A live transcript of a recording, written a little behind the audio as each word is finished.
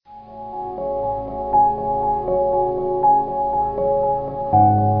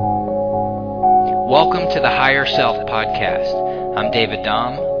Welcome to the Higher Self Podcast. I'm David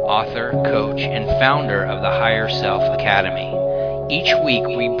Dahm, author, coach, and founder of the Higher Self Academy. Each week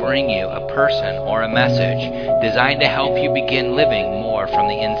we bring you a person or a message designed to help you begin living more from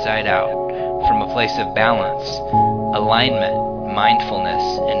the inside out, from a place of balance, alignment, mindfulness,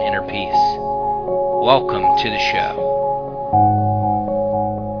 and inner peace. Welcome to the show.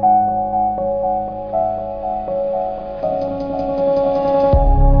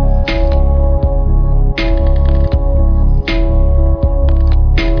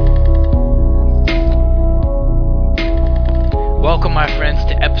 Welcome, my friends,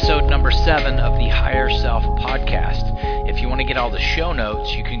 to episode number 7 of the Higher Self Podcast. If you want to get all the show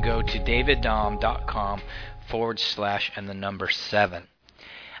notes, you can go to daviddahm.com/7.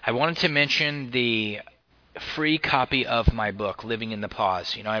 I wanted to mention the free copy of my book, Living in the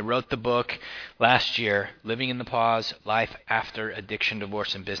Pause. I wrote the book last year, Living in the Pause, Life After Addiction,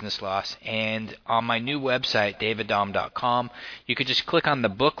 Divorce, and Business Loss. And on my new website, daviddahm.com, you could just click on the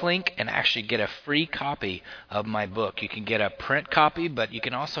book link and actually get a free copy of my book. You can get a print copy, but you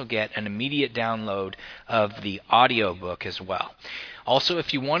can also get an immediate download of the audio book as well. Also,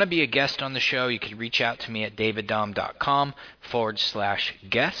 if you want to be a guest on the show, you can reach out to me at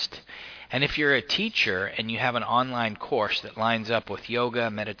daviddahm.com/guest. And if you're a teacher and you have an online course that lines up with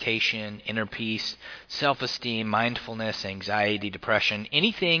yoga, meditation, inner peace, self-esteem, mindfulness, anxiety, depression,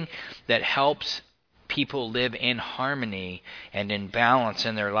 anything that helps people live in harmony and in balance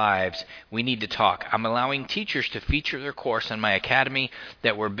in their lives, we need to talk. I'm allowing teachers to feature their course in my academy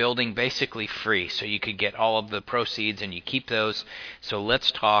that we're building basically free, so you could get all of the proceeds and you keep those. So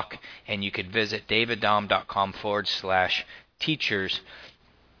let's talk, and you could visit daviddahm.com/teachers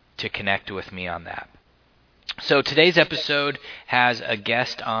to connect with me on that. So today's episode has a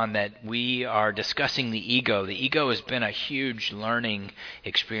guest on that we are discussing the ego. The ego has been a huge learning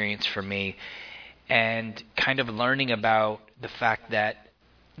experience for me, and kind of learning about the fact that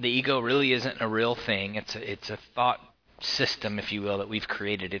the ego really isn't a real thing. It's a thought system, if you will, that we've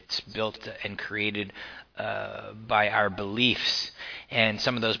created. It's built and created by our beliefs, and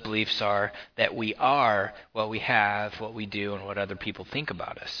some of those beliefs are that we are what we have, what we do, and what other people think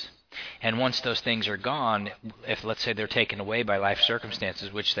about us. And once those things are gone, if let's say they're taken away by life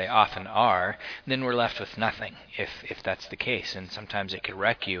circumstances, which they often are, then we're left with nothing, if that's the case, and sometimes it could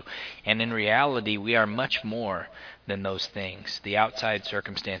wreck you. And in reality, we are much more than those things. The outside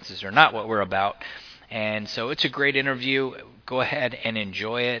circumstances are not what we're about. And so it's a great interview. Go ahead and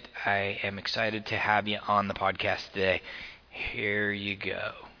enjoy it. I am excited to have you on the podcast today. Here you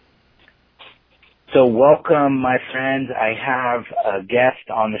go. So welcome, my friends. I have a guest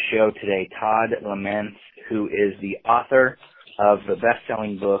on the show today, Todd Laments, who is the author of the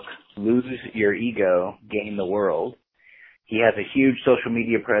best-selling book, Lose Your Ego, Gain the World. He has a huge social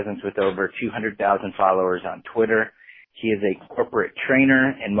media presence with over 200,000 followers on Twitter. He is a corporate trainer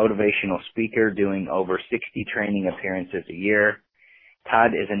and motivational speaker doing over 60 training appearances a year.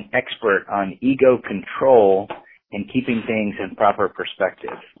 Todd is an expert on ego control and keeping things in proper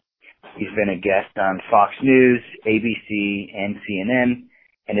perspective. He's been a guest on Fox News, ABC, and CNN,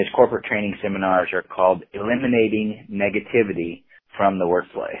 and his corporate training seminars are called Eliminating Negativity from the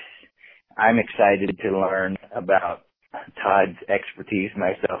Workplace. I'm excited to learn about Todd's expertise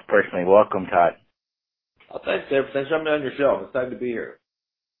myself personally. Welcome, Todd. Oh, thanks, Dave. Thanks for having me on your show. I'm excited to be here.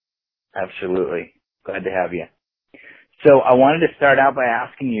 Absolutely. Glad to have you. So I wanted to start out by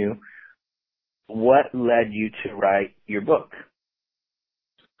asking you, what led you to write your book?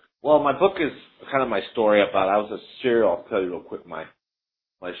 Well, my book is kind of my story about, I'll tell you real quick, my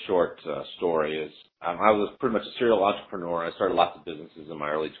short story is, I was pretty much a serial entrepreneur. I started lots of businesses in my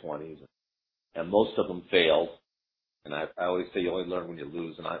early 20s, and most of them failed. And I always say you only learn when you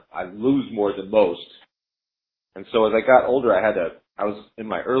lose, and I lose more than most. And so as I got older, I was in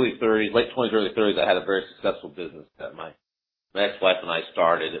my early 30s, late 20s, early 30s, I had a very successful business that my ex-wife and I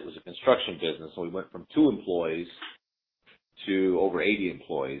started. It was a construction business, and we went from 2 employees to over 80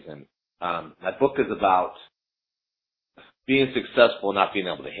 employees. And my book is about being successful and not being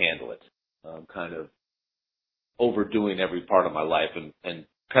able to handle it, kind of overdoing every part of my life and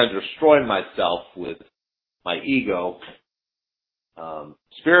kind of destroying myself with my ego,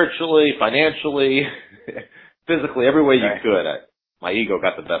 spiritually, financially, physically, every way you could. My ego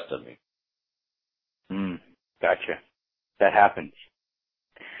got the best of me. Gotcha. That happens.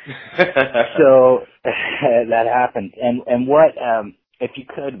 So that happens. And what, if you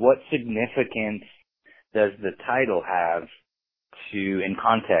could, what significance does the title have in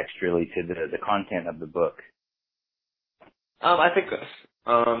context, really, to the content of the book? I think,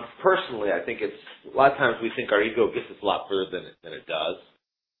 personally, I think it's, a lot of times we think our ego gets us a lot further than it does.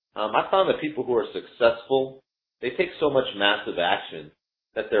 I found that people who are successful, they take so much massive action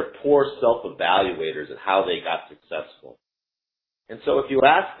that they're poor self-evaluators at how they got successful. And so if you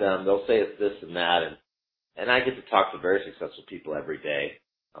ask them, they'll say it's this and that, and I get to talk to very successful people every day.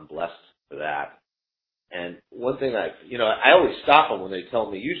 I'm blessed for that. And one thing I always stop them when they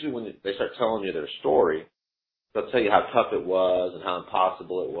tell me, usually when they start telling me their story, they'll tell you how tough it was and how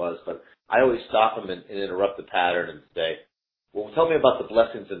impossible it was, but I always stop them and interrupt the pattern and say, well, tell me about the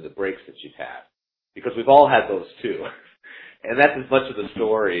blessings and the breaks that you've had, because we've all had those too. And that's as much of the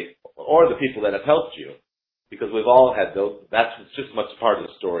story, or the people that have helped you, because we've all had those. That's just as much part of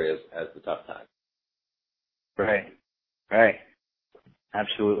the story as the tough time. Right.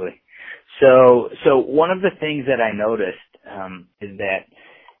 Absolutely. So one of the things that I noticed is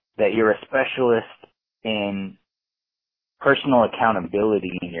that you're a specialist in personal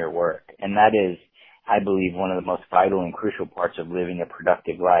accountability in your work, and that is, I believe, one of the most vital and crucial parts of living a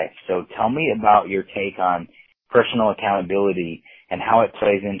productive life. So tell me about your take on personal accountability and how it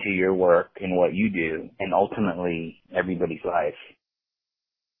plays into your work and what you do, and ultimately everybody's life.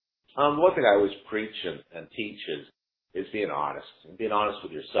 One thing I always preach and teach is being honest. And being honest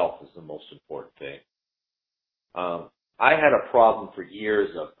with yourself is the most important thing. I had a problem for years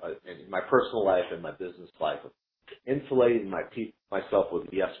in my personal life and my business life of insulating myself with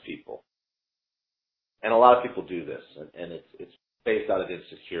yes people. And a lot of people do this, and it's based out of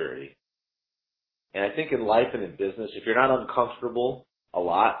insecurity. And I think in life and in business, if you're not uncomfortable a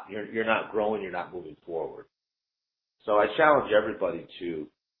lot, you're not growing, you're not moving forward. So I challenge everybody to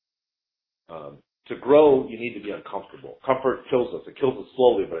grow, you need to be uncomfortable. Comfort kills us. It kills us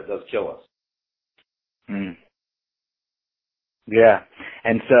slowly, but it does kill us. Mm. Yeah.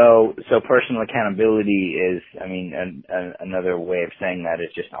 And so personal accountability is, I mean, another way of saying that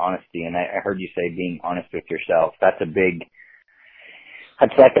is just honesty. And I heard you say being honest with yourself. That's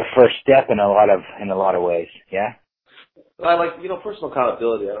like the first step in a lot of ways. Yeah. I like, personal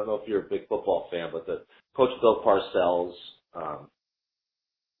accountability. I don't know if you're a big football fan, but the coach Bill Parcells,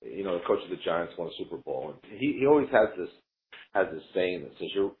 the coach of the Giants, won a Super Bowl, and he always has this saying that says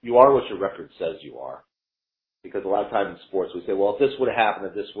you are what your record says you are. Because a lot of times in sports we say, well, if this would have happened,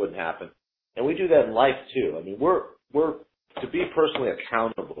 if this wouldn't happen, and we do that in life too. I mean, we're to be personally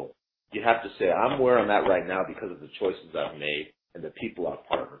accountable. You have to say, I'm where I'm at right now because of the choices I've made and the people I've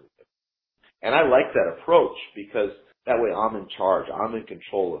partnered with. And I like that approach because that way I'm in charge. I'm in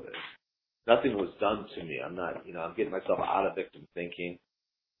control of it. Nothing was done to me. I'm not, I'm getting myself out of victim thinking.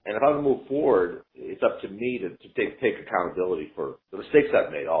 And if I want to move forward, it's up to me to take accountability for the mistakes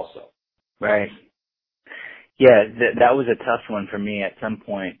I've made also. Right. Yeah, that was a tough one for me. At some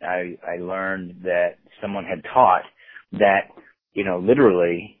point, I learned that someone had taught that,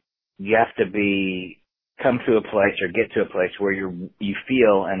 literally you have to come to a place or get to a place where you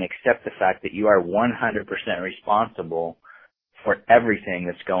feel and accept the fact that you are 100% responsible for everything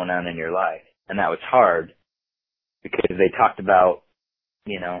that's going on in your life. And that was hard because they talked about,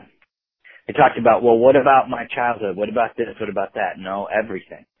 well, what about my childhood? What about this? What about that? No,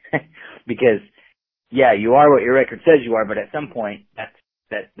 everything. Because, yeah, you are what your record says you are, but at some point,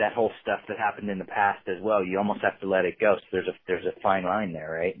 that whole stuff that happened in the past as well, you almost have to let it go. So there's a fine line there,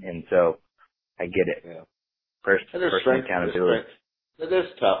 right? And so I get it. Yeah. Personal accountability. It is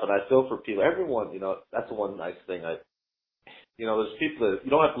tough, and I feel for people. Everyone, that's the one nice thing. There's people that you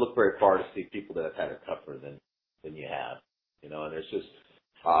don't have to look very far to see people that have had it tougher than you have. And there's just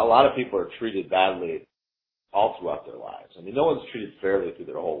a lot of people are treated badly all throughout their lives. I mean, no one's treated fairly through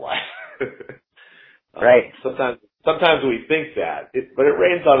their whole life. Right. Sometimes we think that, but it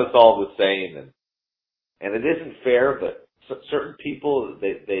rains on us all the same, and it isn't fair. But certain people,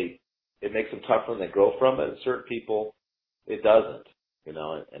 it makes them tougher and they grow from it. And certain people, it doesn't. And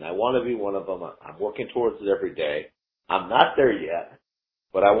I want to be one of them. I'm working towards it every day. I'm not there yet,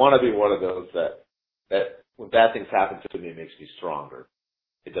 but I want to be one of those that when bad things happen to me, it makes me stronger.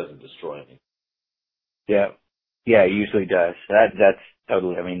 It doesn't destroy me. Yeah. Yeah, it usually does. That's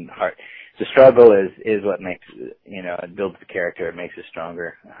totally, hard. The struggle is what makes, it builds the character. It makes us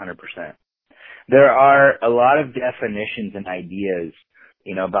stronger, 100%. There are a lot of definitions and ideas,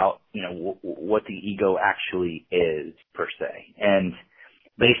 about, what the ego actually is, per se. And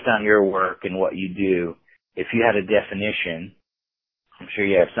based on your work and what you do, if you had a definition, I'm sure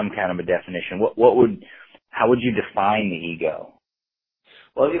you have some kind of a definition, how would you define the ego?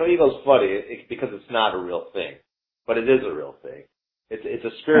 Well, ego's funny because it's not a real thing, but it is a real thing. It's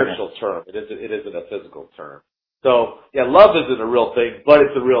a spiritual term. It isn't a physical term. So, yeah, love isn't a real thing, but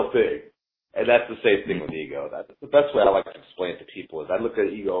it's a real thing. And that's the same thing with ego. That's the best way I like to explain it to people is I look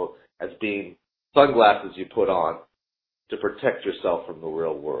at ego as being sunglasses you put on to protect yourself from the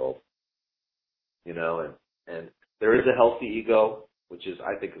real world. You know, and there is a healthy ego, which is,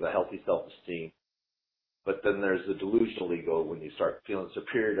 I think, is a healthy self-esteem. But then there's the delusional ego when you start feeling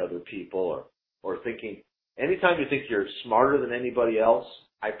superior to other people or thinking, anytime you think you're smarter than anybody else,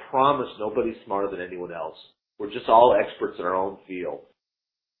 I promise nobody's smarter than anyone else. We're just all experts in our own field.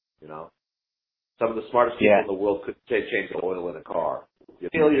 You know, some of the smartest people in the world could change the oil in a car. You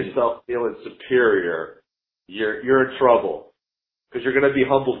feel yourself feeling superior, you're in trouble because you're going to be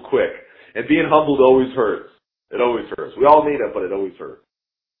humbled quick. And being humbled always hurts. It always hurts. We all need it, but it always hurts.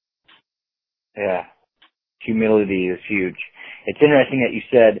 Yeah. Humility is huge. It's interesting that you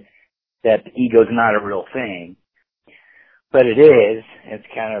said that the ego is not a real thing, but it is. It's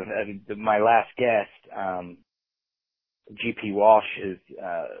kind of my last guest, G.P. Walsh, is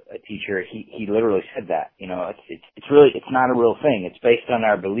a teacher. He literally said that. You know, it's not a real thing. It's based on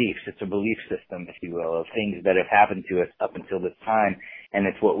our beliefs. It's a belief system, if you will, of things that have happened to us up until this time, and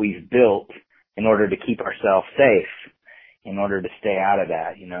it's what we've built in order to keep ourselves safe, in order to stay out of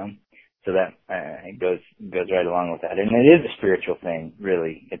that. You know. So that it goes right along with that. And it is a spiritual thing,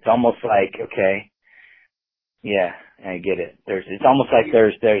 really. It's almost like, okay, yeah, I get it. It's almost like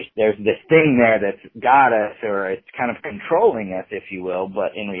there's this thing there that's got us, or it's kind of controlling us, if you will,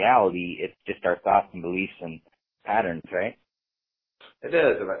 but in reality, it's just our thoughts and beliefs and patterns, right? It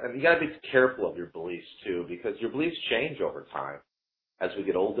is, and you gotta be careful of your beliefs too, because your beliefs change over time. As we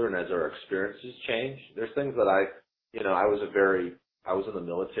get older and as our experiences change, there's things that I was in the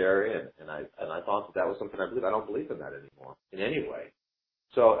military, and I thought that was something I believed. I don't believe in that anymore in any way.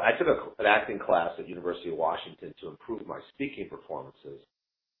 So I took an acting class at University of Washington to improve my speaking performances,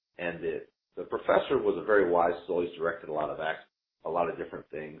 and the professor was a very wise soul. He's directed a lot of different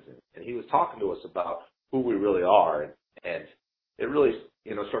things, and he was talking to us about who we really are, and it really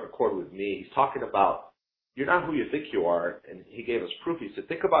struck a chord with me. He's talking about you're not who you think you are, and he gave us proof. He said,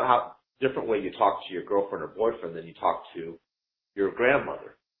 think about how different way you talk to your girlfriend or boyfriend than you talk to your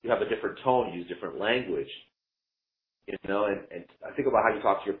grandmother. You have a different tone, you use different language, and I think about how you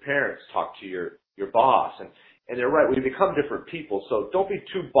talk to your parents, talk to your boss, and they're right, we become different people, so don't be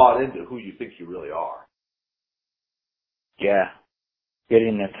too bought into who you think you really are. Yeah.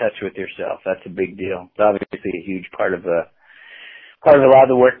 Getting in touch with yourself, that's a big deal. It's obviously a huge part of a lot of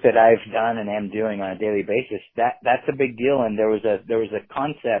the work that I've done and am doing on a daily basis. That's a big deal, and there was a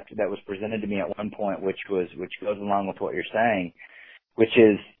concept that was presented to me at one point, which goes along with what you're saying, which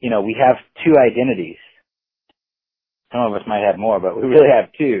is, we have two identities. Some of us might have more, but we really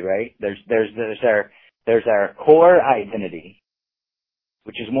have two, right? There's our core identity,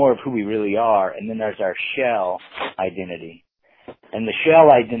 which is more of who we really are, and then there's our shell identity. And the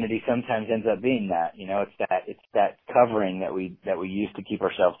shell identity sometimes ends up being that, it's that covering that we use to keep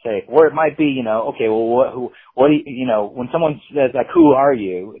ourselves safe. Or it might be, okay, well, what do you, when someone says like, who are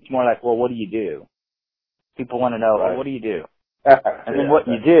you? It's more like, well, what do you do? People want to know, right. Well, what do you do? And then what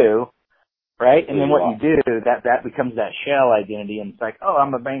you do, right? And then what you do, that becomes that shell identity, and it's like, oh,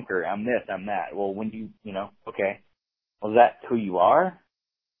 I'm a banker, I'm this, I'm that. Well, when okay, well, is that who you are?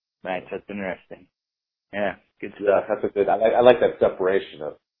 Right, that's interesting. Yeah. Good stuff. Yeah, that's a good. I like that separation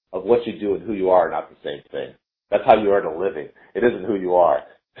of what you do and who you are, not the same thing. That's how you earn a living. It isn't who you are.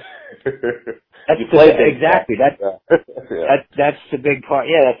 Exactly. That's the big part.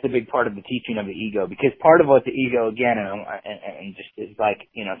 Yeah, that's the big part of the teaching of the ego, because part of what the ego, again, and just is like,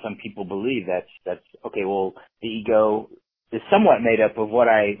 some people believe that's okay. Well, the ego is somewhat made up of what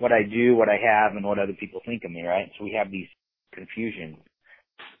I do, what I have, and what other people think of me, right? So we have these confusions.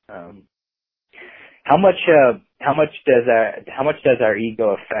 How much does our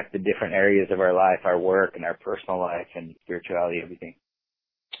ego affect the different areas of our life, our work, and our personal life, and spirituality, everything?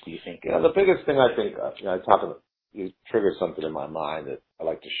 Do you think? The biggest thing I think, you triggered something in my mind that I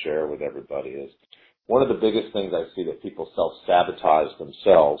like to share with everybody is one of the biggest things I see that people self-sabotage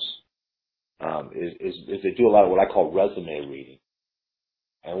themselves is they do a lot of what I call resume reading.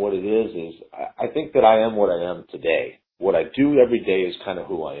 And what it is I think that I am what I am today. What I do every day is kind of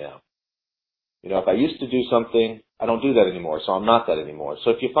who I am. If I used to do something, I don't do that anymore, so I'm not that anymore.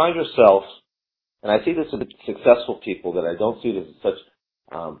 So if you find yourself, and I see this in successful people, that I don't see this as such,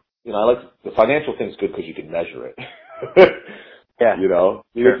 I like the financial thing's good because you can measure it. Yeah. Sure.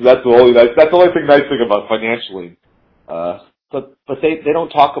 That's the only nice thing about financially. But they don't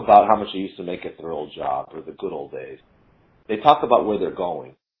talk about how much they used to make at their old job or the good old days. They talk about where they're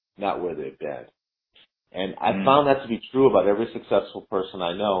going, not where they've been. And I found that to be true about every successful person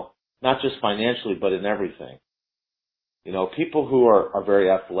I know. Not just financially, but in everything. People who are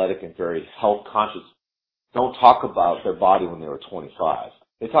very athletic and very health conscious don't talk about their body when they were 25.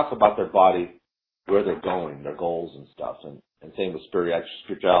 They talk about their body where they're going, their goals and stuff, and same with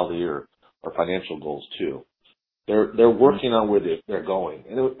spirituality or financial goals too. They're working on where they're going.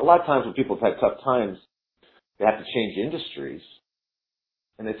 And a lot of times when people have had tough times, they have to change industries.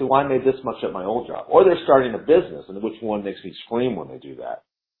 And they say, well, I made this much at my old job. Or they're starting a business, and which one makes me scream when they do that?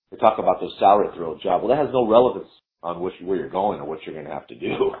 They talk about those salary at their old job. Well, that has no relevance on where you're going or what you're going to have to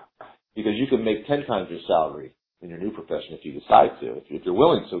do. Because you can make 10 times your salary in your new profession if you decide to, if you're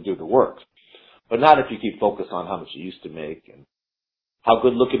willing to do the work. But not if you keep focused on how much you used to make and how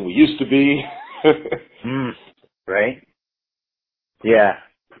good looking we used to be. Right? Yeah,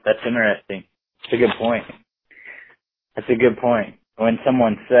 that's interesting. That's a good point. That's a good point. When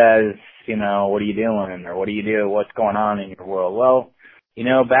someone says, what are you doing, or what do you do, what's going on in your world? Well,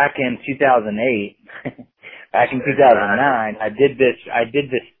 back in 2008, back in 2009, I did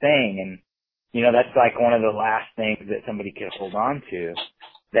this thing, and that's like one of the last things that somebody could hold on to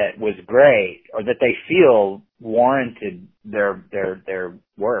that was great, or that they feel warranted their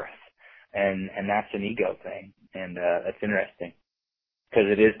worth, and that's an ego thing, and that's interesting because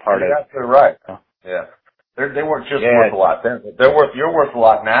it is part of. You're absolutely right. Yeah. They weren't just worth a lot then. You're worth a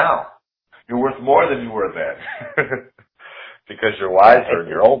lot now. You're worth more than you were then. Because you're wiser and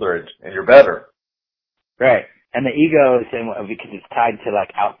you're older and you're better. Right. And the ego is because it's tied to like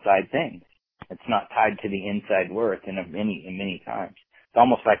outside things. It's not tied to the inside worth in many times. It's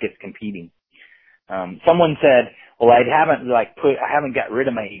almost like it's competing. Someone said, well, I haven't got rid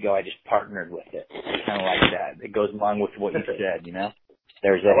of my ego, I just partnered with it. It's kind of like that. It goes along with what you said,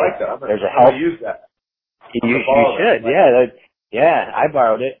 There's a health. Use that. You should, yeah, I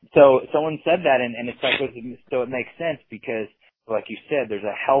borrowed it. So someone said that, and it's like, so it makes sense because, like you said, there's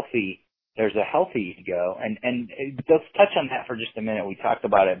a healthy ego, and let's touch on that for just a minute. We talked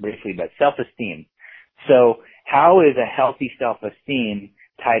about it briefly, but self-esteem. So how is a healthy self-esteem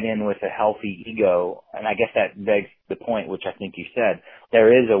tied in with a healthy ego? And I guess that begs the point, which I think you said,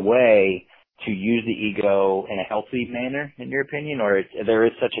 there is a way to use the ego in a healthy manner, in your opinion, or there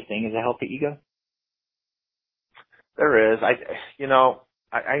is such a thing as a healthy ego? There is. I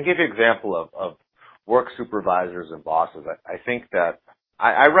can give you an example of work supervisors and bosses. I think that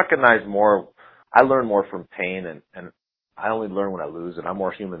I recognize more, I learn more from pain, and I only learn when I lose, and I'm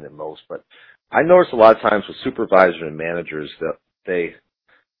more human than most. But I notice a lot of times with supervisors and managers that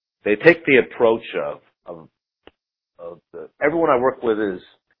they take the approach of everyone I work with is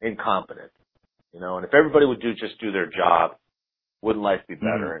incompetent, and if everybody would just do their job, wouldn't life be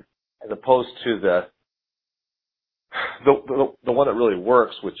better? Mm-hmm. As opposed to the one that really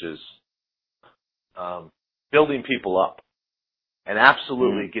works, which is building people up and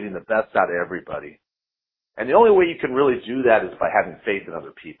absolutely getting the best out of everybody. And the only way you can really do that is by having faith in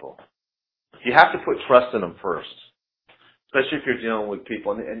other people. You have to put trust in them first, especially if you're dealing with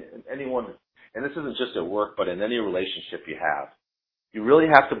people and anyone. And this isn't just at work, but in any relationship you have. You really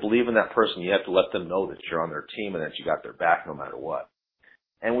have to believe in that person. You have to let them know that you're on their team and that you got their back no matter what.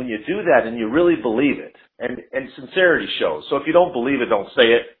 And when you do that and you really believe it, and sincerity shows. So if you don't believe it, don't say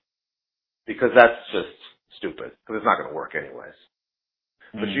it, because that's just stupid, because it's not going to work anyways.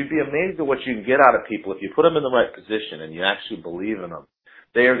 But you'd be amazed at what you can get out of people if you put them in the right position and you actually believe in them.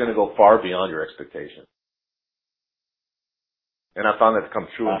 They are going to go far beyond your expectations. And I found that to come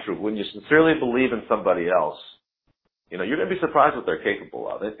true and true. When you sincerely believe in somebody else, you're going to be surprised what they're capable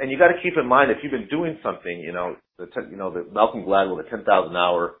of. And you got to keep in mind, if you've been doing something, the Malcolm Gladwell, the 10,000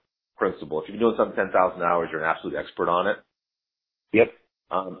 hour principle. If you've been doing something 10,000 hours, you're an absolute expert on it. Yep.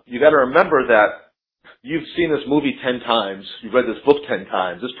 You got to remember that you've seen this movie 10 times, you've read this book 10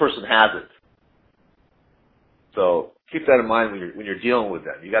 times. This person hasn't. So keep that in mind when you're dealing with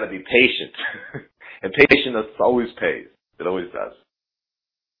them. You got to be patient, and patience always pays. It always does.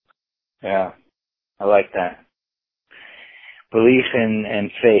 Yeah, I like that. Belief and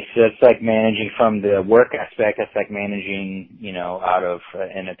faith. So it's like managing from the work aspect. That's like managing,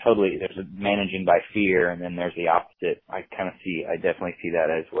 there's a managing by fear, and then there's the opposite. I definitely see that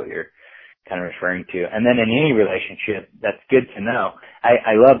as what you're kind of referring to. And then in any relationship, that's good to know.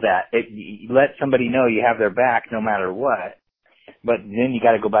 I love that. You let somebody know you have their back no matter what, but then you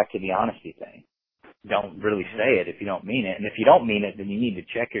got to go back to the honesty thing. Don't really say it if you don't mean it. And if you don't mean it, then you need to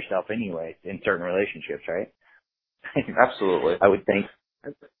check yourself anyway in certain relationships, right? Absolutely. I would think.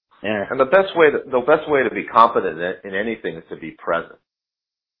 Yeah. And the best way to be competent in anything is to be present.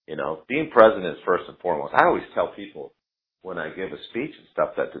 Being present is first and foremost. I always tell people when I give a speech and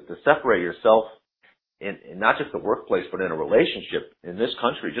stuff that to separate yourself in not just the workplace, but in a relationship in this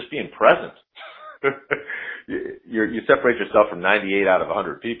country, just being present. You separate yourself from 98 out of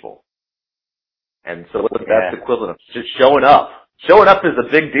 100 people. And so that's equivalent of just showing up. Showing up is a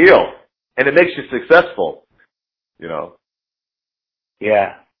big deal. And it makes you successful, you know.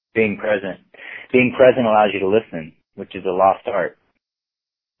 Yeah, being present. Being present allows you to listen, which is a lost art.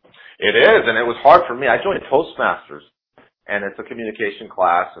 It is, and it was hard for me. I joined Toastmasters, and it's a communication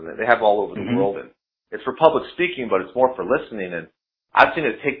class, and they have all over the world. And it's for public speaking, but it's more for listening. And I've seen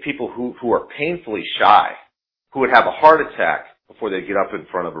it take people who are painfully shy, who would have a heart attack before they get up in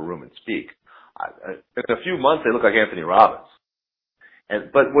front of a room and speak. In a few months, they look like Anthony Robbins.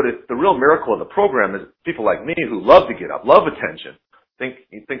 But the real miracle of the program is people like me who love to get up, love attention,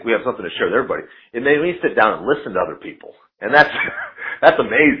 think we have something to share with everybody. It made me sit down and listen to other people. And that's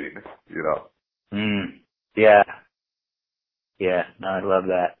amazing, you know. Yeah. Yeah, no, I love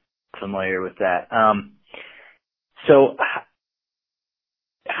that. Familiar with that. So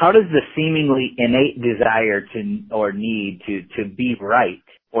how does the seemingly innate desire or need to be right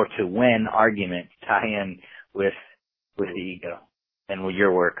or to win arguments tie in with the ego and with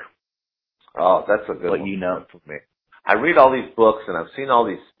your work? Oh, that's a good what one you know. for me. I read all these books and I've seen all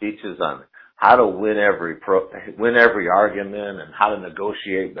these speeches on how to win every argument and how to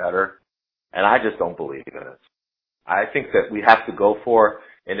negotiate better, and I just don't believe in it. I think that we have to go for,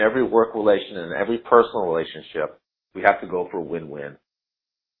 in every work relation and every personal relationship, we have to go for win-win.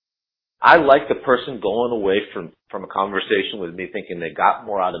 I like the person going away from a conversation with me thinking they got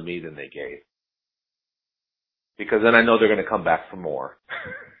more out of me than they gave. Because then I know they're going to come back for more.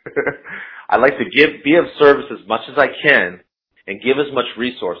 I like to be of service as much as I can and give as much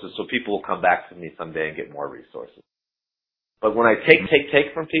resources so people will come back to me someday and get more resources. But when I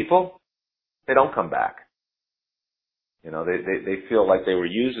take from people, they don't come back. You know, they feel like they were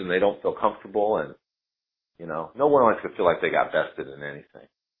used and they don't feel comfortable, and, you know, no one wants to feel like they got vested in anything.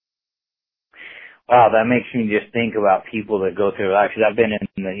 Wow, that makes me just think about people that go through life. Because I've been in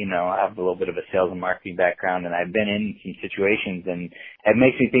I have a little bit of a sales and marketing background, and I've been in some situations, and it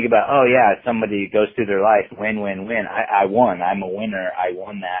makes me think about, oh yeah, somebody goes through their life, win, win, win. I won. I'm a winner. I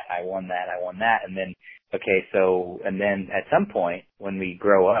won that. And then, and then at some point when we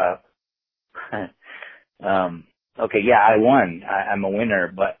grow up, okay, yeah, I won. I'm a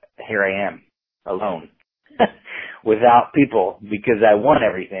winner, but here I am, alone. Without people, because I won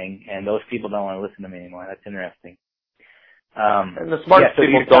everything, and those people don't want to listen to me anymore. That's interesting. And the smart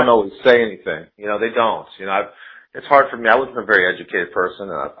people don't always say anything. You know, they don't. You know, it's hard for me. I wasn't a very educated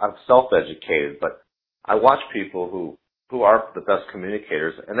person, and I'm self-educated, but I watch people who are the best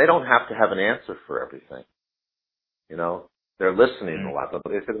communicators, and they don't have to have an answer for everything. You know, they're listening a lot.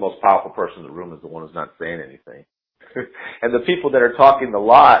 They say the most powerful person in the room is the one who's not saying anything. And the people that are talking a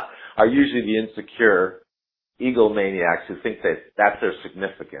lot are usually the insecure egomaniacs who think that that's their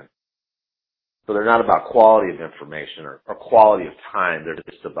significance. So they're not about quality of information or quality of time. They're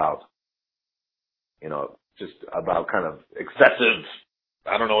just about, kind of excessive,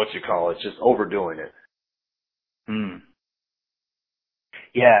 I don't know what you call it, just overdoing it.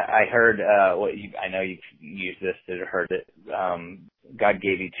 Yeah, I heard, I know you've used this, or heard it, God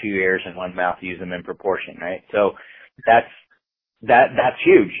gave you 2 ears and 1 mouth, use them in proportion, right? So that's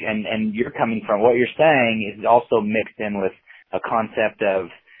huge. And you're coming from, what you're saying is also mixed in with a concept of,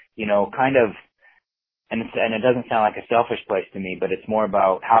 kind of, and it doesn't sound like a selfish place to me, but it's more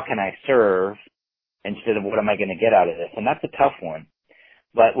about how can I serve instead of what am I going to get out of this? And that's a tough one.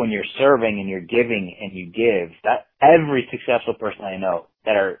 But when you're serving and you're giving and you give, that every successful person I know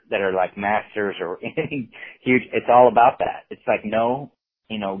that are like masters or anything huge, it's all about that. It's like, give.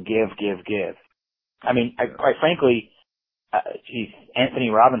 I mean, quite frankly, Anthony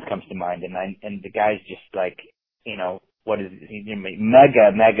Robbins comes to mind, and the guy's just like,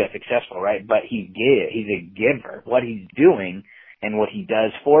 mega successful, right? But he's a giver. What he's doing and what he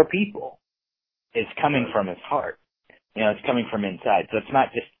does for people is coming from his heart. It's coming from inside. So it's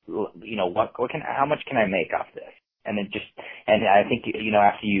not just, how much can I make off this? And I think,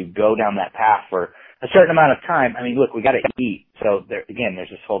 after you go down that path for a certain amount of time, I mean, look, we got to eat. So there's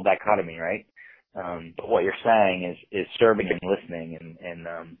this whole dichotomy, right? But what you're saying is serving and listening and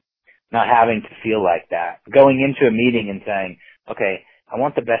not having to feel like that. Going into a meeting and saying, okay, I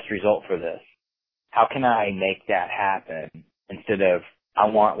want the best result for this. How can I make that happen? Instead of, I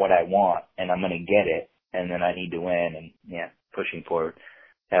want what I want and I'm going to get it and then I need to win and pushing forward.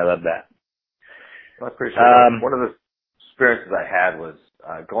 I love that. I appreciate that. One of the experiences I had was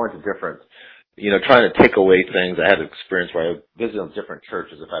going to different, trying to take away things. I had an experience where I visited different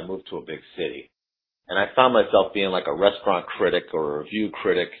churches if I moved to a big city. And I found myself being like a restaurant critic or a review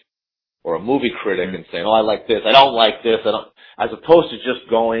critic or a movie critic and saying, oh, I like this, I don't like this, as opposed to just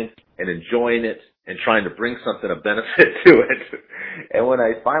going and enjoying it and trying to bring something of benefit to it. And when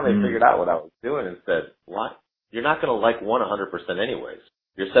I finally figured out what I was doing and said, what? You're not going to like 100% anyways.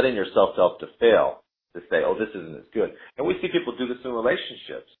 You're setting yourself up to fail, to say, oh, this isn't as good. And we see people do this in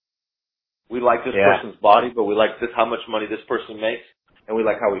relationships. We like this person's body, but we like how much money this person makes, and we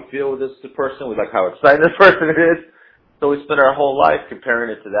like how we feel with this person. We like how exciting this person is. So we spend our whole life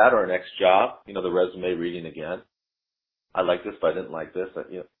comparing it to that or our next job. The resume reading again. I like this, but I didn't like this.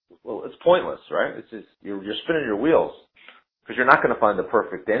 Well, it's pointless, right? It's just you're spinning your wheels because you're not going to find the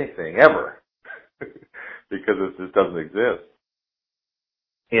perfect anything ever because it just doesn't exist.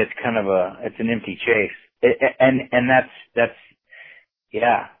 It's kind of it's an empty chase, and that's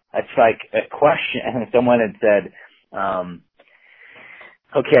it's like a question. And someone had said,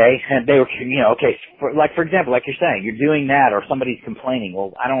 okay, and they were, for example, like you're saying, you're doing that, or somebody's complaining.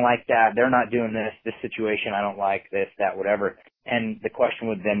 Well, I don't like that. They're not doing this situation. I don't like this, that, whatever. And the question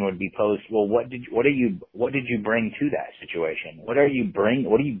would be posed. Well, what did you bring to that situation? What are you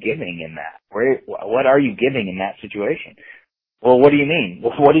giving in that? What are you giving in that situation? Well, what do you mean?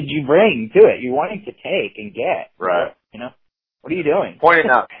 Well, what did you bring to it? You're wanting to take and get, right? What are you doing? Pointing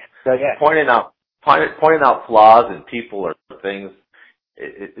out flaws in people or things.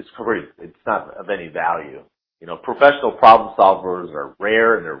 It's not of any value. Professional problem solvers are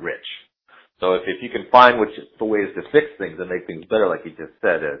rare and they're rich. So if you can find the ways to fix things and make things better, like you just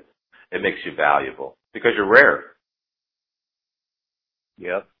said, it makes you valuable because you're rare.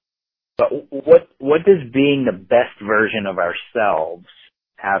 Yep. But what does being the best version of ourselves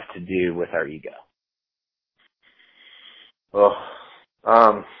have to do with our ego? Well,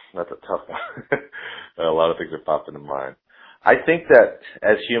 that's a tough one. A lot of things are popping to mind. I think that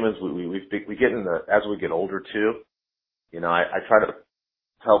as humans, we get as we get older too. I try to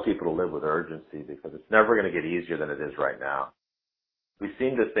tell people to live with urgency because it's never going to get easier than it is right now. We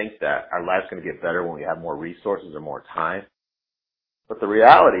seem to think that our life's going to get better when we have more resources or more time. But the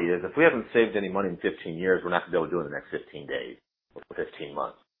reality is, if we haven't saved any money in 15 years, we're not going to be able to do it in the next 15 days or 15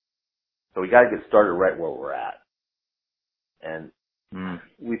 months. So we got to get started right where we're at. And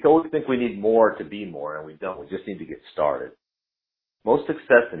we always think we need more to be more, and we don't. We just need to get started. Most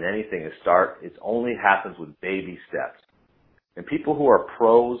success in anything is it only happens with baby steps. And people who are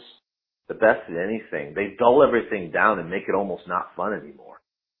pros, the best at anything, they dull everything down and make it almost not fun anymore.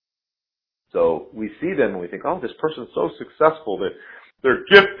 So we see them and we think, oh, this person's so successful that they're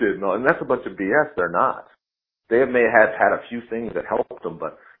gifted. No, and that's a bunch of BS. They're not. They may have had a few things that helped them,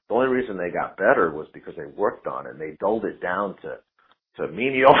 but the only reason they got better was because they worked on it and they dulled it down to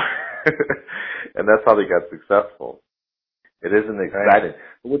menial. And that's how they got successful. It isn't exciting. Right.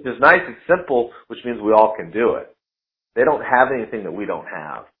 Which is nice. It's simple, which means we all can do it. They don't have anything that we don't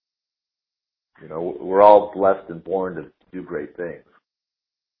have. We're all blessed and born to do great things.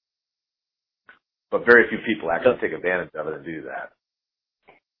 But very few people actually take advantage of it and do that.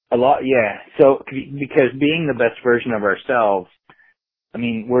 A lot, yeah. So, because being the best version of ourselves, I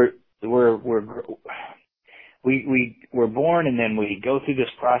mean, we're born and then we go through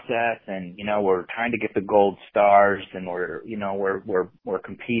this process and, we're trying to get the gold stars and we're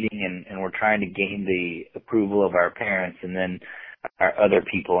competing and we're trying to gain the approval of our parents and then our other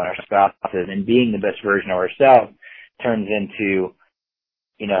people and our spouses, and being the best version of ourselves turns into,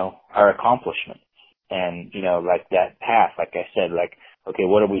 our accomplishments and, like that path, like I said, okay,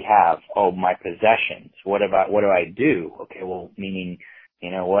 what do we have? Oh, my possessions. What do I do? Okay, well, meaning,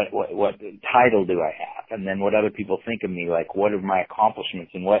 what title do I have? And then what other people think of me, like what are my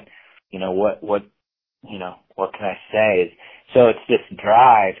accomplishments and what can I say? So it's this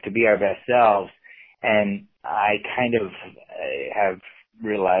drive to be our best selves. And I kind of have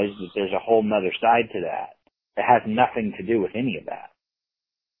realized that there's a whole nother side to that has nothing to do with any of that.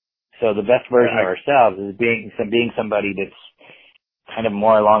 So the best version of ourselves is being somebody that's kind of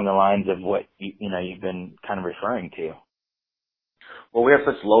more along the lines of what you've been kind of referring to. Well, we have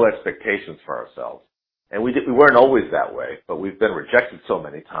such low expectations for ourselves. And we weren't always that way, but we've been rejected so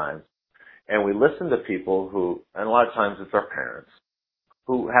many times. And we listen to people who, and a lot of times it's our parents,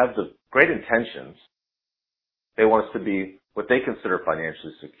 who have the great intentions. They want us to be what they consider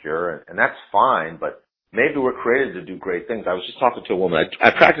financially secure, and that's fine, but maybe we're created to do great things. I was just talking to a woman.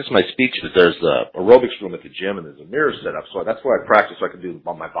 I practice my speeches. There's a aerobics room at the gym, and there's a mirror set up, so that's where I practice so I can do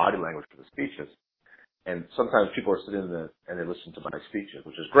my body language for the speeches. And sometimes people are sitting there and they listen to my speeches,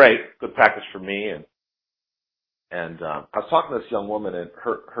 which is great, good practice for me. And I was talking to this young woman, and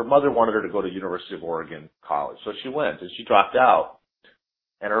her mother wanted her to go to University of Oregon College, so she went, and she dropped out.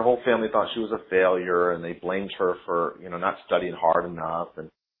 And her whole family thought she was a failure, and they blamed her for not studying hard enough. And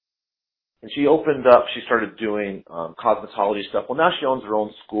she opened up. She started doing cosmetology stuff. Well, now she owns her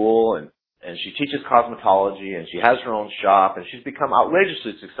own school, and she teaches cosmetology, and she has her own shop, and she's become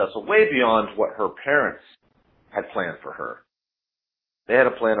outrageously successful, way beyond what her parents had planned for her. they had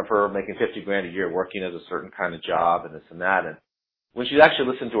a plan of her making $50,000 a year, working as a certain kind of job and this and that. And when she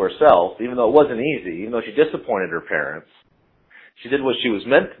actually listened to herself, even though it wasn't easy, even though she disappointed her parents, she did what she was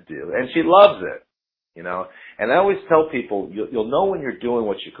meant to do, and she loves it, you know. And I always tell people, you'll know when you're doing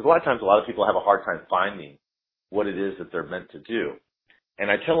what you, because a lot of times a lot of people have a hard time finding what it is that they're meant to do. And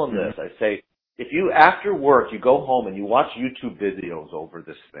I tell them this, I say, if you, after work, you go home and you watch YouTube videos over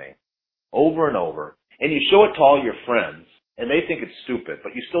this thing, over and over, and you show it to all your friends, and they think it's stupid,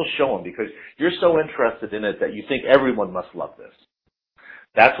 but you still show them because you're so interested in it that you think everyone must love this.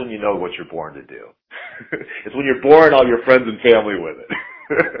 That's when you know what you're born to do. It's when you're born all your friends and family with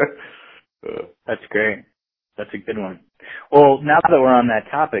it. That's great. That's a good one. Well, now that we're on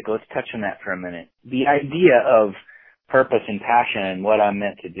that topic, let's touch on that for a minute. The idea of purpose and passion and what I'm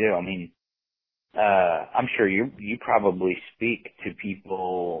meant to do. I mean, I'm sure you probably speak to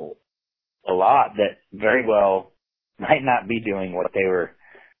people a lot that very well might not be doing what they were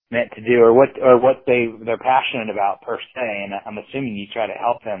meant to do or what they're passionate about per se. And I'm assuming you try to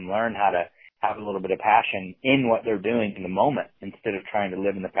help them learn how to have a little bit of passion in what they're doing in the moment instead of trying to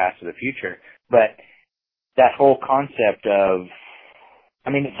live in the past or the future. But that whole concept of,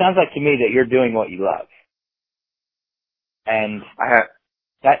 I mean, it sounds like to me that you're doing what you love. And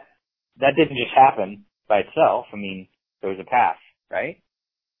that didn't just happen by itself. I mean, there was a path, right?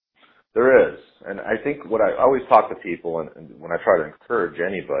 There is. And I think what I always talk to people, and when I try to encourage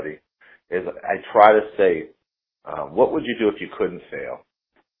anybody, is I try to say, what would you do if you couldn't fail?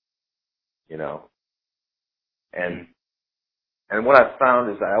 You know? And what I've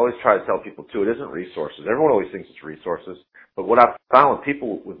found is I always try to tell people, too, it isn't resources. Everyone always thinks it's resources. But what I've found with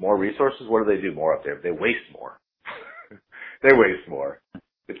people with more resources, what do more up there? They waste more. They waste more.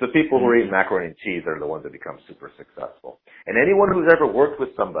 It's the people who are eating macaroni and cheese that are the ones that become super successful. And anyone who's ever worked with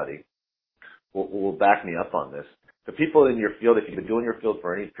somebody will back me up on this. The people in your field, if you've been doing your field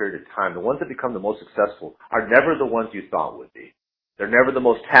for any period of time, the ones that become the most successful are never the ones you thought would be. They're never the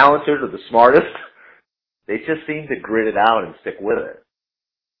most talented or the smartest. They just seem to grit it out and stick with it.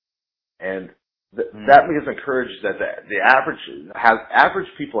 And that makes us encouraged that the average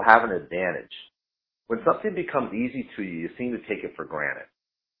people have an advantage. When something becomes easy to you, you seem to take it for granted.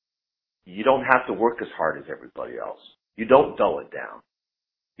 You don't have to work as hard as everybody else. You don't dull it down.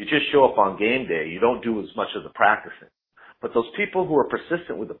 You just show up on game day. You don't do as much of the practicing. But those people who are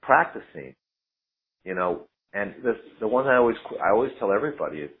persistent with the practicing, you know, and the one I always tell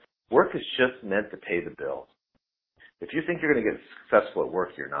everybody is work is just meant to pay the bills. If you think you're going to get successful at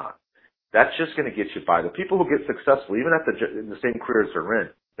work, you're not. That's just going to get you by. The people who get successful, even at in the same careers they're in,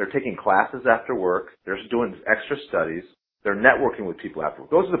 they're taking classes after work. They're doing extra studies. They're networking with people after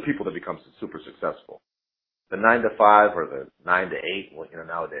work. Those are the people that become super successful. The 9 to 5 or the 9 to 8, well, you know,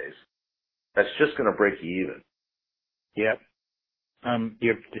 nowadays, that's just going to break you even. Yep. I'm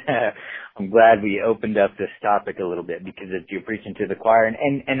glad we opened up this topic a little bit because you're preaching to the choir,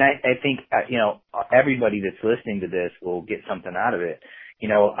 and I think you know, everybody that's listening to this will get something out of it. You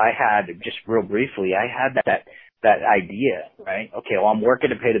know, I had just real briefly, I had that idea, right? Okay, well, I'm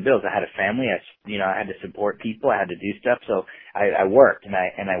working to pay the bills. I had a family, I had to support people, I had to do stuff, so I worked and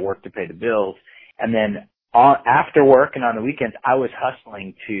I worked to pay the bills, and then after work and on the weekends, I was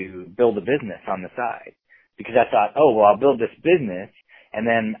hustling to build a business on the side. Because I thought, oh, well, I'll build this business and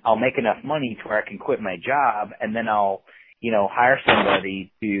then I'll make enough money to where I can quit my job and then I'll, you know, hire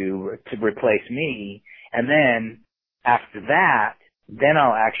somebody to replace me. And then after that, then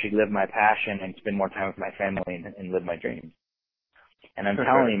I'll actually live my passion and spend more time with my family and live my dreams. And I'm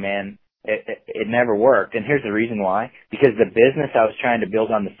telling you, man, it never worked. And here's the reason why. Because the business I was trying to build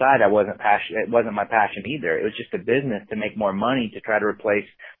on the side, it wasn't my passion either. It was just a business to make more money to try to replace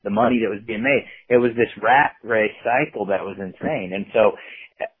the money that was being made. It was this rat race cycle that was insane. And so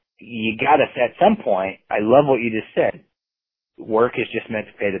you gotta, at some point, I love what you just said. Work is just meant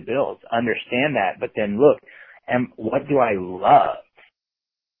to pay the bills. Understand that. But then look, what do I love?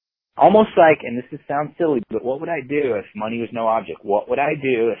 Almost like, and this sounds silly, but what would I do if money was no object? What would I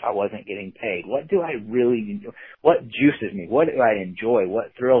do if I wasn't getting paid? What do I really enjoy? What juices me? What do I enjoy?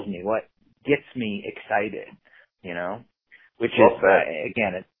 What thrills me? What gets me excited? You know, which is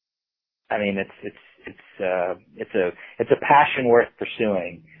again, it's a passion worth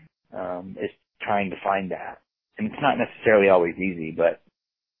pursuing. Is trying to find that, and it's not necessarily always easy, but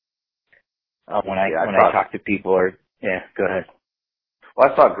when I talk to people, go ahead. Well,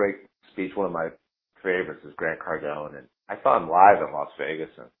 I saw a great speech. One of my favorites is Grant Cardone, and I saw him live in Las Vegas,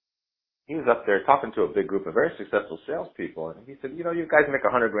 and he was up there talking to a big group of very successful salespeople, and he said, you know, you guys make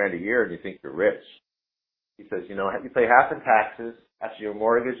 $100,000 a year and you think you're rich. He says, you know, you pay half in taxes, after your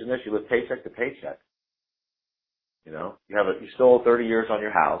mortgage and this, you live paycheck to paycheck. You know, you still owe 30 years on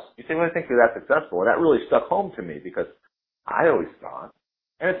your house. You say, well, I think you're that successful. And that really stuck home to me because I always thought,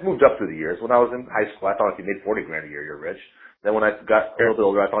 and it's moved up through the years. When I was in high school, I thought if you made 40 grand a year, you're rich. Then when I got a little bit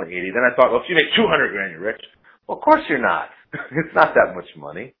older, I thought 80. Then I thought, well, if you make 200 grand, you're rich. Well, of course you're not. It's not that much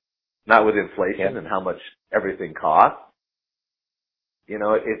money. Not with inflation and how much everything costs. You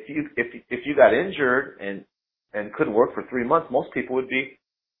know, if you got injured and couldn't work for 3 months, most people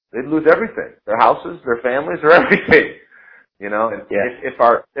they'd lose everything. Their houses, their families, or everything. You know, and if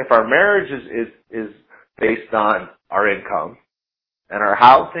our marriage is based on our income and our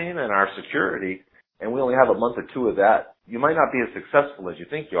housing and our security, and we only have a month or two of that, you might not be as successful as you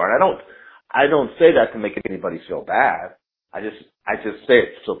think you are. And I don't say that to make anybody feel bad. I just say it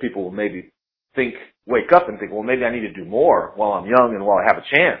so people will maybe wake up and think, well, maybe I need to do more while I'm young and while I have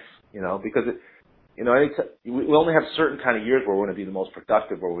a chance, you know, because we only have certain kind of years where we're going to be the most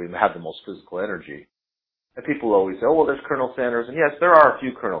productive, where we have the most physical energy. And people always say, oh, well, there's Colonel Sanders. And yes, there are a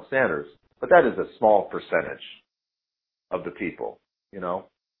few Colonel Sanders, but that is a small percentage of the people, you know,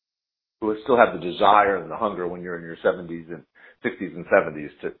 who still have the desire and the hunger when you're in your 60s and 70s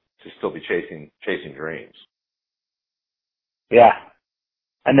to still be chasing dreams. Yeah.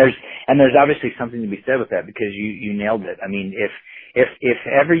 And there's obviously something to be said with that, because you nailed it. I mean,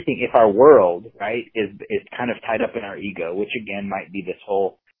 if our world, right, is kind of tied up in our ego, which again might be this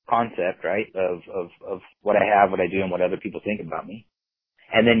whole concept, right, of what I have, what I do, and what other people think about me,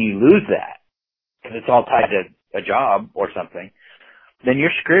 and then you lose that because it's all tied to a job or something, then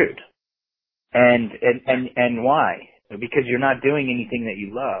you're screwed. And why? Because you're not doing anything that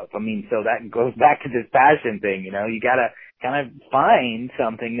you love. I mean, so that goes back to this passion thing, you know. You gotta kind of find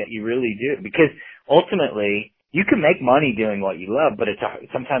something that you really do, because ultimately you can make money doing what you love, but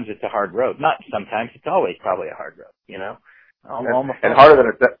sometimes it's a hard road. Not sometimes, it's always probably a hard road, you know. And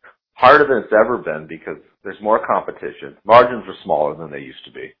harder than it's ever been, because there's more competition. Margins are smaller than they used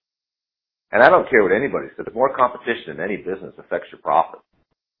to be. And I don't care what anybody says. More competition in any business affects your profit.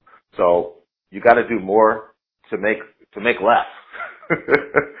 So you got to do more to make less.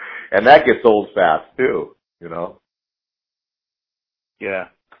 And that gets old fast too, you know. Yeah.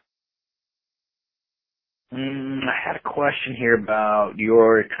 I had a question here about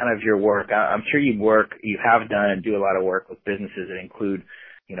your work. I'm sure you have done and do a lot of work with businesses that include,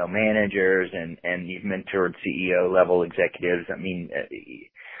 you know, managers, and you've mentored CEO level executives. I mean,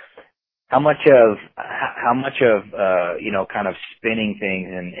 how much of you know, kind of spinning things,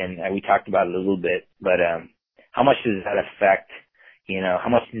 and we talked about it a little bit, but how much does that affect, you know, how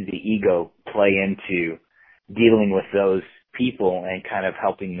much does the ego play into dealing with those people and kind of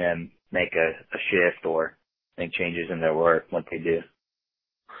helping them make a shift or make changes in their work, what they do?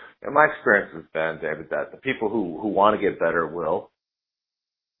 And my experience has been, David, that the people who want to get better will.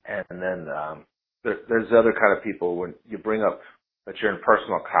 And then there's other kind of people, when you bring up that you're in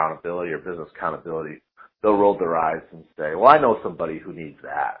personal accountability or business accountability, they'll roll their eyes and say, well, I know somebody who needs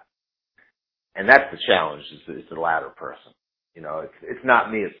that. And that's the challenge, is the latter person. You know, it's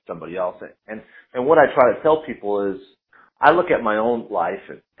not me, it's somebody else. And what I try to tell people is, I look at my own life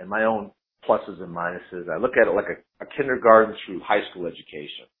and my own pluses and minuses. I look at it like a kindergarten through high school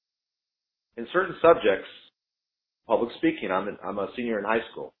education. In certain subjects, public speaking, I'm a senior in high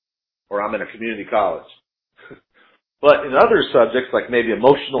school, or I'm in a community college. But in other subjects, like maybe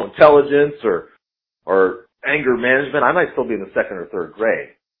emotional intelligence or anger management, I might still be in the second or third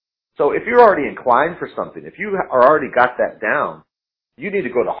grade. So if you're already inclined for something, if you are already got that down, you need to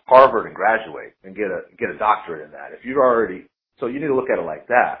go to Harvard and graduate and get a doctorate in that. So you need to look at it like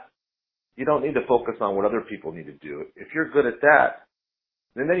that. You don't need to focus on what other people need to do. If you're good at that,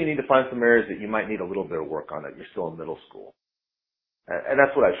 then you need to find some areas that you might need a little bit of work on, that you're still in middle school. And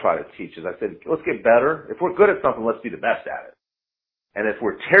that's what I try to teach, is I said, let's get better. If we're good at something, let's be the best at it. And if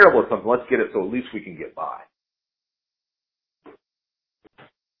we're terrible at something, let's get it so at least we can get by.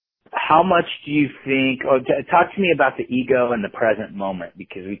 How much do you think, talk to me about the ego in the present moment,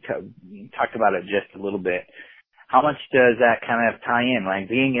 because we talked about it just a little bit. How much does that kind of tie in, like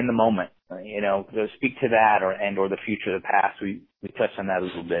being in the moment? You know, speak to that, or the future, the past. We touched on that a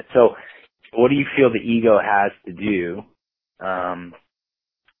little bit. So what do you feel the ego has to do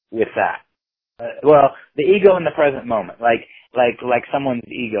with that? Well, the ego in the present moment, like someone's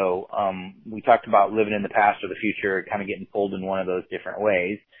ego. We talked about living in the past or the future, kind of getting pulled in one of those different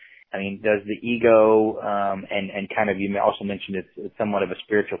ways. I mean, does the ego, and kind of, you also mentioned it's somewhat of a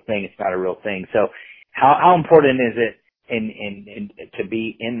spiritual thing. It's not a real thing. So how important is it in to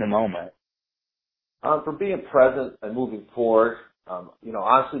be in the moment? For being present and moving forward, you know,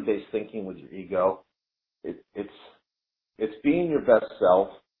 honestly based thinking with your ego, it's being your best self.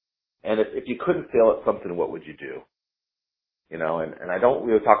 And if you couldn't fail at something, what would you do? And I don't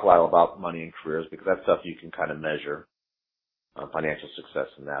really talk a lot about money and careers because that's stuff you can kind of measure, financial success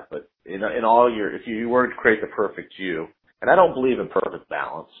in that. But if you were to create the perfect you, and I don't believe in perfect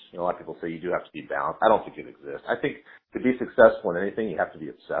balance. A lot of people say you do have to be balanced. I don't think it exists. I think to be successful in anything, you have to be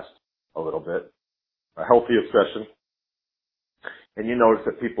obsessed a little bit, a healthy obsession. And you notice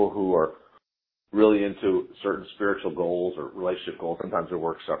that people who are really into certain spiritual goals or relationship goals, sometimes their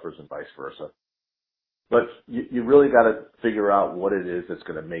work suffers and vice versa. But you really got to figure out what it is that's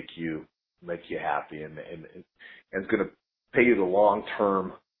going to make you happy and it's going to pay you the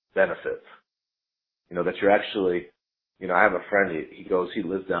long-term benefits. That you're actually, I have a friend, he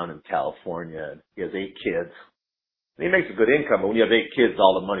lives down in California and he has 8 kids. And he makes a good income, but when you have 8 kids,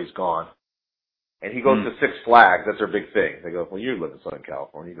 all the money's gone. And he goes to Six Flags. That's their big thing. They go, well, you live in Southern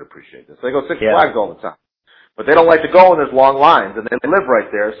California. You can appreciate this. They go Six Flags all the time. But they don't like to go when there's long lines, and they live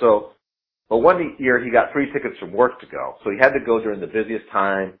right there. But one year he got 3 tickets from work to go. So he had to go during the busiest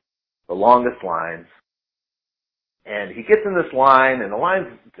time, the longest lines. And he gets in this line, and the line's,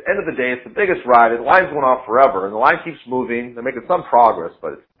 at the end of the day, it's the biggest ride. The line's going off forever, and the line keeps moving. They're making some progress,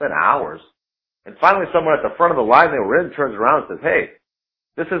 but it's been hours. And finally someone at the front of the line they were in turns around and says, hey,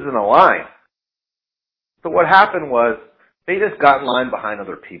 this isn't a line. So what happened was they just got in line behind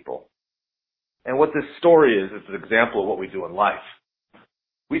other people. And what this story is, it's an example of what we do in life.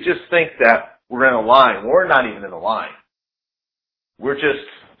 We just think that we're in a line. We're not even in a line. We're just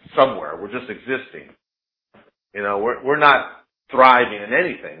somewhere. We're just existing. We're not thriving in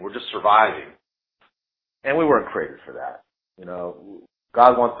anything. We're just surviving. And we weren't created for that.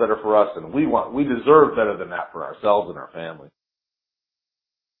 God wants better for us, and we deserve better than that for ourselves and our family.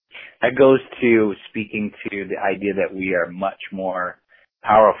 That goes to speaking to the idea that we are much more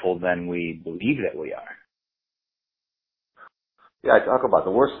powerful than we believe that we are. Yeah, I talk about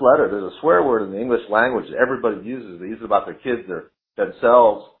the worst letter. There's a swear word in the English language that everybody uses. They use it about their kids,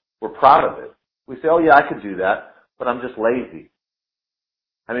 themselves. We're proud of it. We say, oh yeah, I could do that, but I'm just lazy.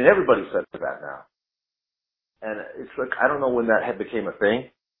 I mean, everybody says that now. And it's like, I don't know when that became a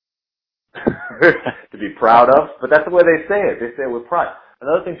thing to be proud of, but that's the way they say it. They say it with pride.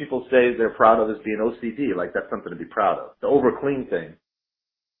 Another thing people say they're proud of is being OCD, like that's something to be proud of. The over-clean thing.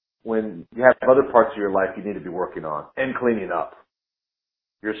 When you have other parts of your life you need to be working on and cleaning up.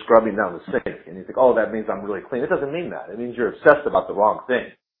 You're scrubbing down the sink, and you think, oh, that means I'm really clean. It doesn't mean that. It means you're obsessed about the wrong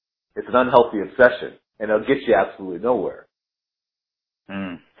thing. It's an unhealthy obsession, and it'll get you absolutely nowhere.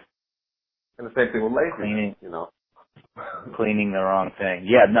 And the same thing with laziness, Cleaning the wrong thing.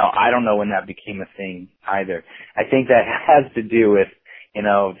 Yeah, no, I don't know when that became a thing either. I think that has to do with,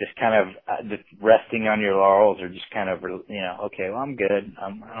 just kind of just resting on your laurels, or just kind of, okay, well, I'm good. I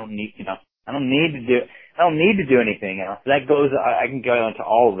don't need to do anything else. That goes, I can go into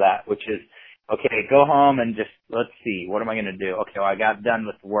all of that, which is, okay, go home and just, let's see, what am I going to do? Okay, well, I got done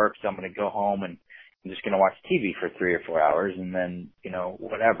with work, so I'm going to go home and I'm just going to watch TV for 3 or 4 hours and then,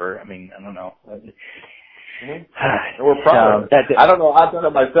 whatever. I mean, I don't know. We're proud of it. I don't know. I've done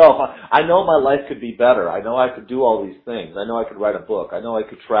it myself. I know my life could be better. I know I could do all these things. I know I could write a book. I know I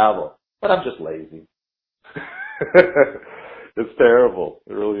could travel. But I'm just lazy. It's terrible.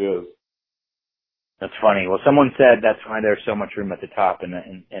 It really is. That's funny. Well, someone said that's why there's so much room at the top,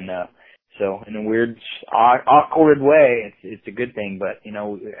 so in a weird, awkward way, it's a good thing. But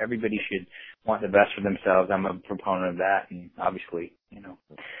everybody should want the best for themselves. I'm a proponent of that, and obviously,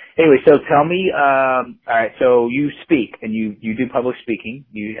 Anyway, so tell me. All right, so you speak, and you do public speaking.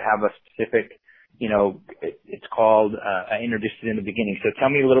 You have a specific, it's called. I introduced it in the beginning. So tell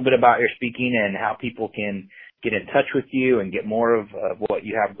me a little bit about your speaking and how people can get in touch with you and get more of what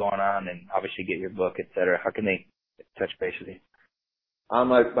you have going on, and obviously get your book, et cetera. How can they touch base with you?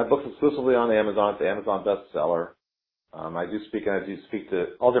 My book's exclusively on Amazon. It's an Amazon bestseller. I do speak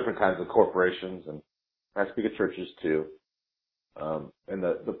to all different kinds of corporations, and I speak at churches too. And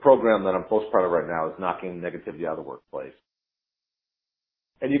the program that I'm most proud of right now is knocking negativity out of the workplace.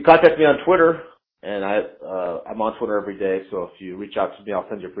 And you contact me on Twitter, and I'm on Twitter every day. So if you reach out to me, I'll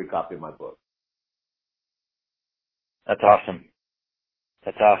send you a free copy of my book. That's awesome.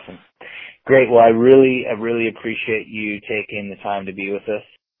 Great. Well, I really appreciate you taking the time to be with us,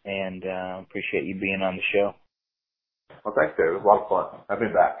 and appreciate you being on the show. Well, thanks, Dave. It was a lot of fun. I've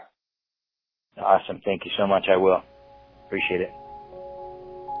been back. Awesome. Thank you so much. I will. Appreciate it.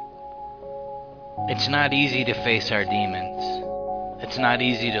 It's not easy to face our demons. It's not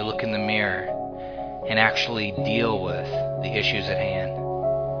easy to look in the mirror and actually deal with the issues at hand.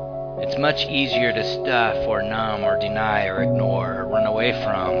 It's much easier to stuff or numb or deny or ignore or run away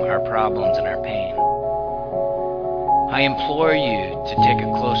from our problems and our pain. I implore you to take a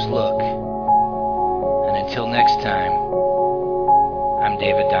close look. And until next time, I'm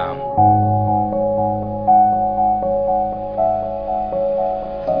David Daum.